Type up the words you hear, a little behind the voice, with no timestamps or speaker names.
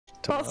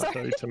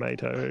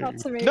Tomato. Not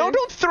tomato. No,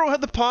 don't throw her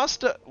the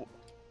pasta!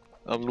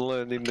 I'm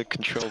learning the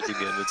controls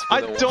again. It's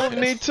I been a don't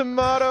while. need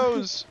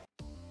tomatoes!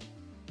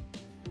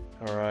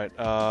 Alright,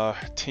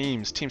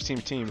 teams.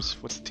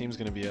 What's the teams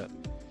gonna be at?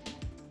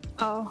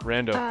 Oh.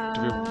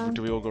 Rando.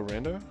 Do we all go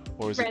rando?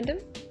 Or is Random?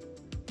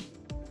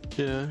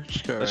 Yeah,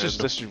 sure. let's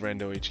do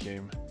rando each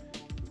game.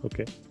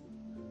 Okay.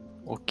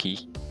 Okay.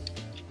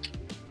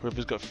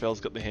 Whoever's got Fel's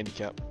got the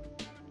handicap.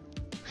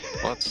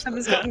 What?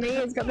 Whoever's got me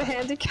has got the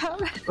handicap.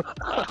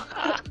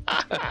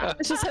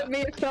 It's just hit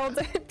me and Fel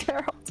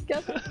they're all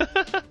together.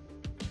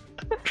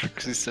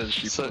 Trixxy says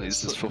she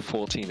plays this for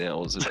 14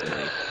 hours a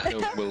day. I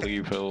don't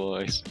believe her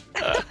lies.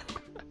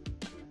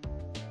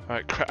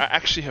 Alright, I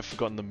actually have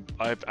forgotten them.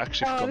 I've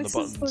actually forgotten the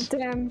buttons.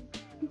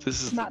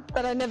 This is the damn map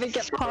that I never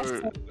get past.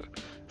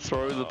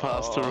 Throw the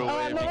pasta away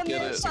I'm and on get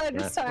the it. inside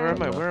this time.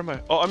 Where am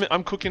I? Oh,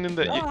 I'm cooking in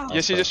the. Oh.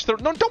 Yes, you just throw.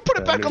 No, don't put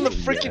it back on the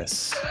freaking.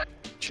 Yes.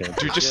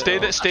 Dude, just stay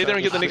there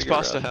and get the next Figure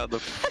out pasta. How to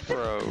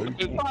throw.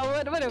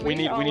 What are We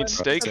need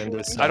steak.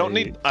 I don't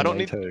need.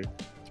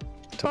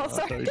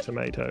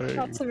 Tomato.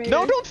 Not tomato.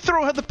 No, don't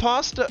throw her the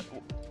pasta.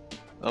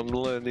 I'm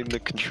learning the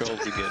controls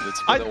again.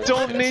 It's I been a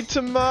don't while. need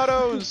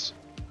tomatoes.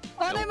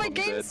 Oh no, Nope, my I'm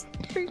game's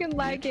freaking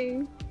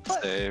lagging.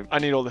 What? Same. I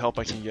need all the help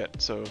I can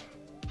get, so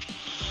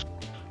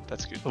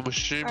that's good. I'm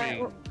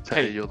assuming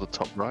Hey. you're the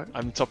top right.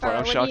 I'm top right.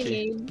 I'm What do you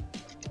Sharky. need?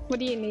 What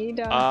do you need?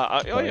 Oh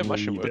yeah, I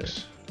mushroom need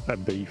works. A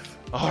beef.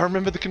 Oh, I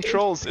remember the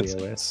controls. It's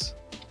POS.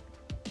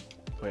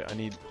 wait, I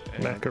need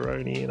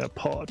Macaroni in a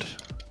pot.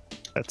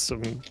 That's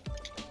some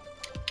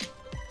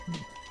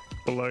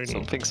bologna.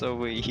 Something's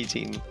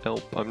overheating.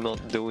 Help! I'm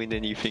not doing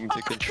anything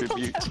to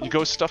contribute. You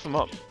go stuff them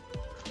up.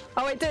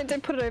 Oh wait,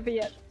 don't put it over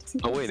yet.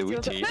 Oh, wait, are we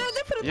No, teams?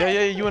 don't put it Yeah,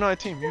 there. yeah, you and I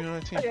team.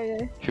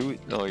 Okay. Who?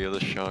 Oh, you're the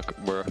shark,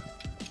 bro.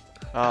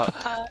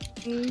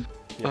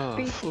 Yeah.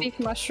 Beef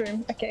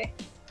mushroom. Okay.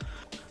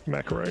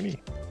 Macaroni.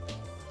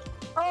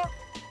 Oh,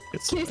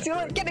 It's can you steal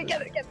it? Get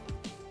it.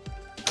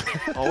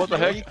 Oh, what the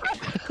heck?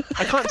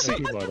 I can't see.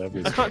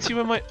 I can't see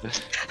where my.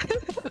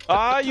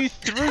 You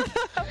threw,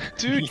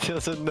 dude. He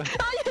doesn't know.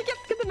 Oh, yeah, get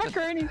the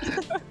macaroni.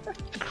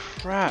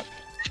 Crap.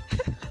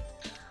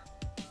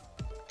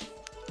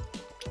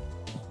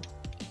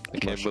 I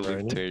can't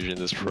believe Taysian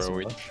is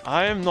throwing.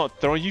 I am not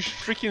throwing. You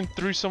freaking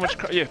threw so much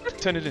crap. Yeah,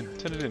 turn it in.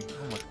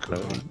 Oh my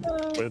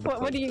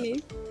god. What do you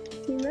need?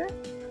 Do you know?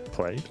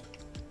 Plate.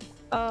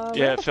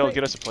 Yeah, Fel,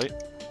 get us a plate.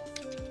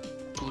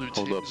 Blue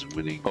Hold up. team's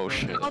winning. Oh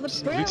shit. Oh,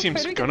 Blue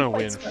team's gonna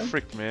win.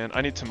 Frick, man.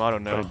 I need tomato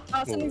now.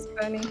 Oh, something's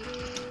burning.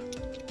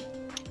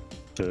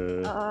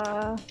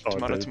 Oh,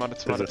 Tomato.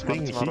 There's a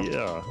thing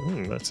here.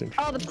 That's interesting.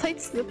 Oh, the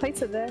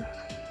plates are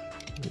there.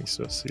 Let me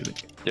just see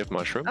it. You have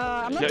mushroom?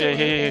 I'm not Yeah. doing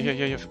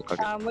anything.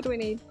 Okay. What do we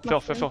need?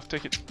 Fel, Mushroom.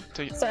 take it.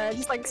 Sorry, I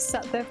just like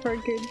sat there for a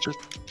good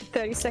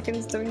 30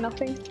 seconds doing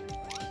nothing.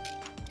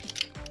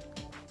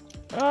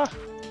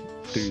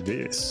 Do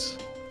this.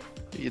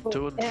 What are you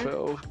doing, Yeah.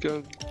 Phil?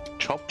 Go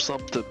chop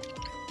something.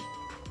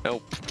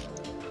 Help.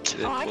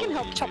 Oh, I can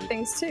help chop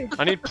things too.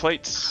 I need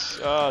plates.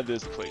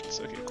 There's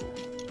plates. Okay, cool.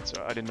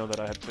 So I didn't know that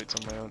I had plates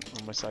on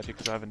my side here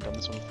because I haven't done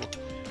this one before.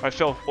 Alright,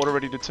 Fel, order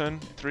ready to turn.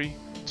 3,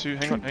 2,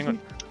 hang on.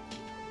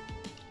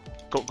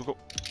 Go.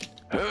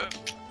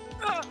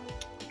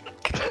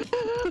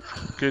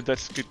 Good,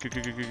 that's good.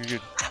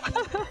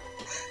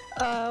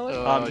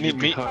 Need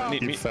meat.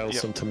 Need You meat. fell Yep.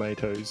 some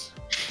tomatoes.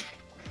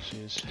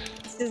 Cheers.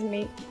 This is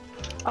meat.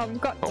 I've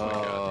got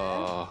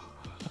Oh,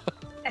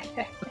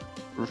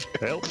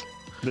 Help!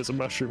 There's a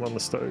mushroom on the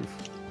stove.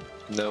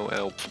 No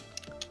help.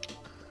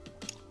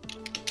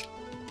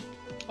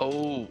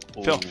 oh.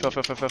 Fel.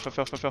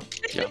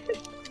 Yeah.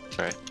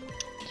 Alright.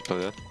 Just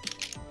put it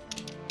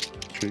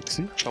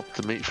Trixxy. Chop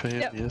the meat for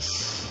him. Yep.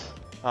 Yes.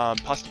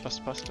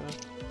 Pasta.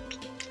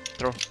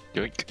 Throw.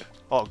 there. Yoink.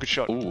 Oh, good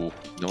shot. Ooh,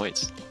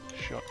 nice.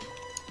 Shot.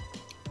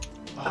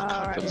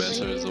 Alright, The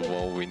mesa is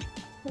evolving.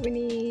 we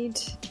need meat,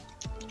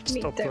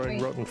 Stop don't throwing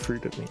we? rotten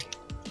fruit at me.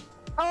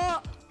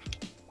 Oh!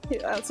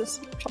 Yeah, I'll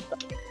just chop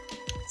that.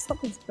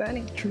 Something's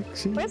burning.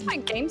 Trixxy. Where's my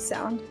game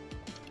sound?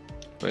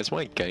 Where's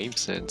my game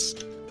sense?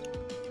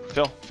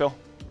 Fel.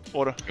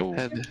 Order. Oh,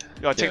 And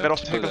Yeah, take Yeah, that off.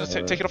 put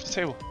Take it off the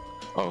table.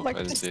 oh I Like,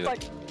 didn't just see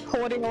like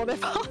hoarding all their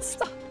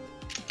pasta.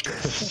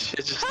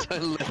 you just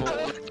don't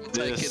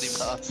take any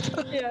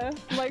pasta. Yeah,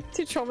 I'm like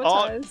too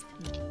traumatized.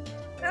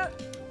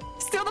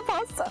 Steal the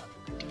pasta!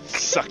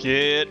 Suck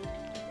it.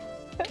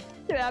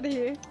 Get out of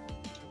here.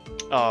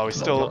 Oh, we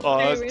still.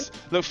 Anyway.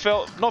 Look,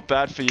 Fel, not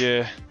bad for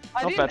you.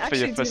 I Not didn't bad for actually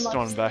your do first much.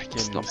 one back in.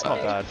 It's not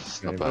bad.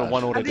 It's not We're We're bad.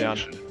 one order I down.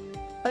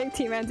 I think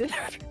Tman did.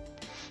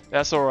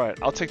 That's alright.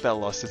 I'll take that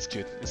loss. It's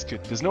good.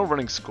 There's no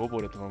running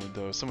scoreboard at the moment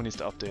though. Someone needs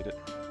to update it.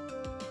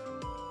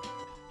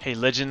 Hey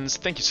legends,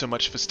 thank you so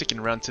much for sticking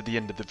around to the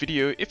end of the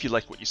video. If you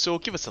liked what you saw,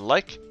 give us a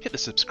like, hit the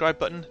subscribe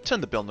button, turn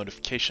the bell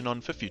notification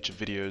on for future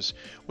videos.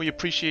 We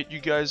appreciate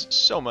you guys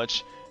so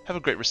much. Have a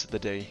great rest of the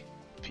day.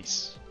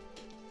 Peace.